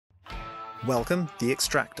Welcome the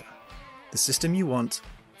Extractor, the system you want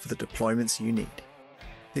for the deployments you need.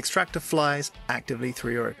 The Extractor flies actively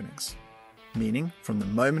through your openings, meaning from the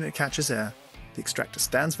moment it catches air, the Extractor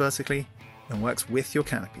stands vertically and works with your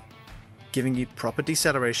canopy, giving you proper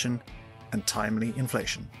deceleration and timely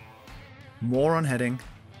inflation. More on heading,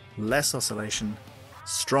 less oscillation,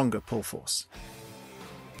 stronger pull force.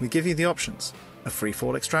 We give you the options: a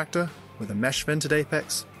freefall Extractor with a mesh vented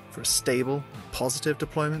apex for a stable and positive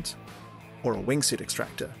deployment, or a wingsuit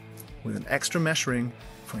Extractor with an extra mesh ring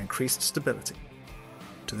for increased stability.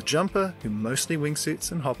 To the jumper who mostly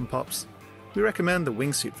wingsuits and hop and pops, we recommend the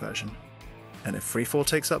wingsuit version. And if freefall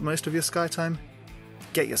takes up most of your sky time,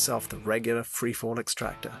 get yourself the regular freefall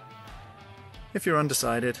Extractor. If you're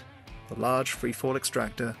undecided, the large freefall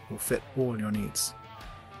Extractor will fit all your needs.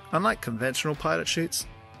 Unlike conventional pilot chutes,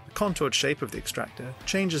 the contoured shape of the Extractor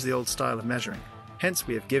changes the old style of measuring. Hence,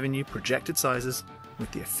 we have given you projected sizes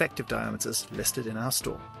with the effective diameters listed in our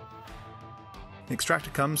store. The Extractor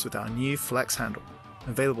comes with our new flex handle,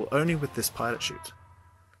 available only with this pilot chute.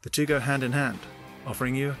 The two go hand in hand,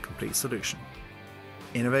 offering you a complete solution.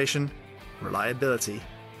 Innovation, reliability,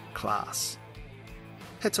 class.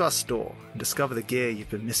 Head to our store and discover the gear you've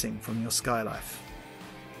been missing from your sky life.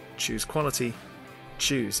 Choose quality,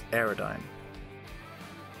 choose Aerodyne.